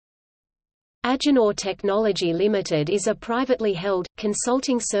Agenor Technology Limited is a privately held,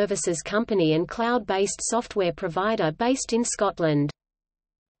 consulting services company and cloud-based software provider based in Scotland.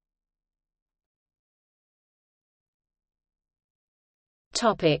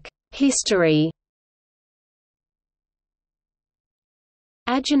 History.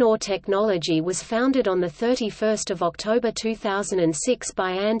 Agenor Technology was founded on 31 October 2006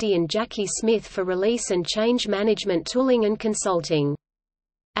 by Andy and Jackie Smith for release and change management tooling and consulting.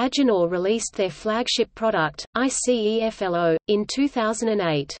 Agenor released their flagship product, ICEFLO, in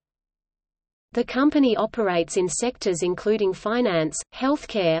 2008. The company operates in sectors including finance,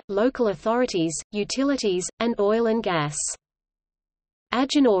 healthcare, local authorities, utilities, and oil and gas.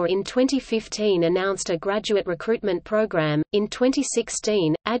 Agenor in 2015 announced a graduate recruitment program. In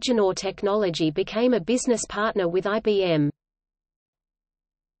 2016, Agenor Technology became a business partner with IBM.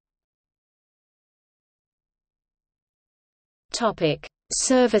 Topic: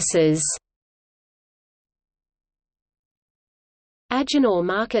 Services. Agenor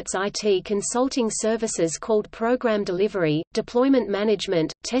markets IT consulting services called program delivery, deployment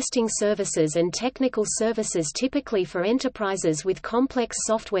management, testing services and technical services typically for enterprises with complex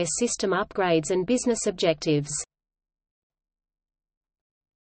software system upgrades and business objectives.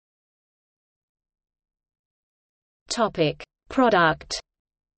 Topic: Product.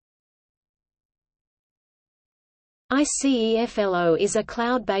 ICEFLO is a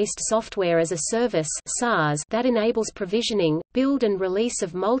cloud-based software as a service (SaaS) that enables provisioning, build and release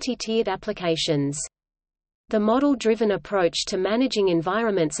of multi-tiered applications. The model-driven approach to managing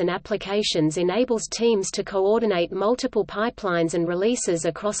environments and applications enables teams to coordinate multiple pipelines and releases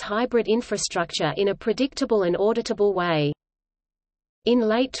across hybrid infrastructure in a predictable and auditable way. In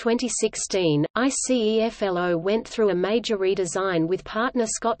late 2016, ICEFLO went through a major redesign with partner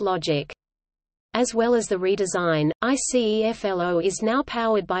ScottLogic. As well as the redesign, ICEFLO is now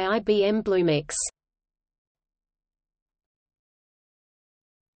powered by IBM Bluemix.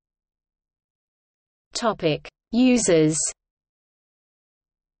 Topic: Users.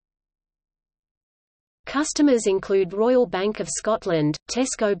 Customers include Royal Bank of Scotland,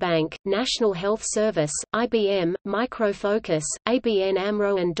 Tesco Bank, National Health Service, IBM, Micro Focus, ABN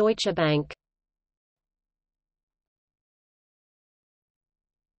AMRO and Deutsche Bank.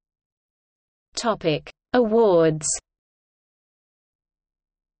 Topic: Awards.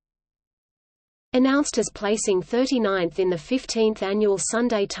 Announced as placing 39th in the 15th annual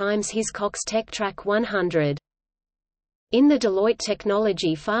Sunday Times Hiscox Tech Track 100. In the Deloitte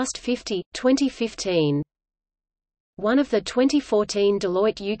Technology Fast 50, 2015. One of the 2014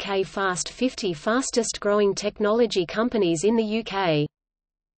 Deloitte UK Fast 50 fastest growing technology companies in the UK.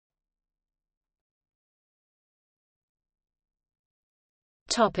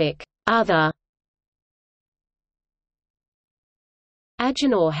 Topic: Other.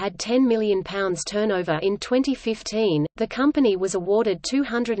 Agenor had £10 million turnover in 2015. The company was awarded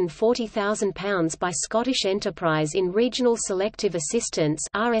 £240,000 by Scottish Enterprise in Regional Selective Assistance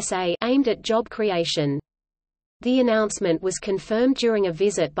 (RSA) aimed at job creation. The announcement was confirmed during a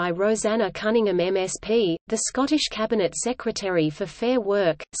visit by Rosanna Cunningham MSP, the Scottish Cabinet Secretary for Fair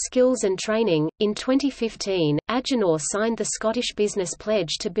Work, Skills and Training. In 2015, Agenor signed the Scottish Business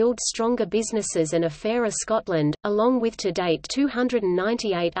Pledge to build stronger businesses and a fairer Scotland, along with to date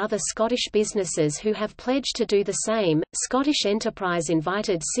 298 other Scottish businesses who have pledged to do the same. Scottish Enterprise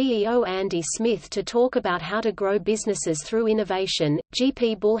invited CEO Andy Smith to talk about how to grow businesses through innovation.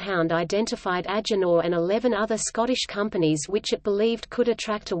 GP Bullhound identified Agenor and 11 other Scottish companies which it believed could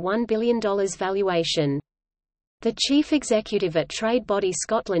attract a $1 billion valuation. The chief executive at trade body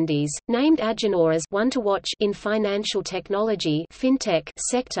Scotlandese named Agenor as one to watch in financial technology (fintech)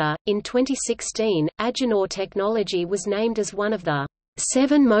 sector. In 2016, Agenor Technology was named as one of the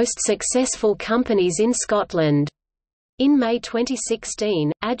 7 most successful companies in Scotland. In May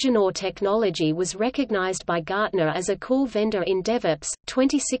 2016, Agenor Technology was recognized by Gartner as a cool vendor in DevOps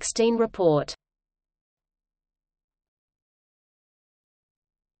 2016 report.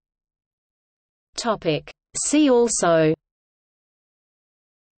 Topic: See also.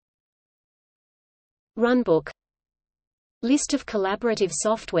 Runbook. List of collaborative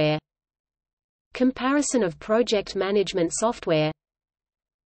software. Comparison of project management software.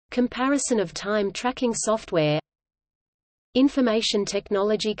 Comparison of time tracking software. Information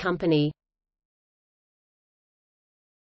technology company.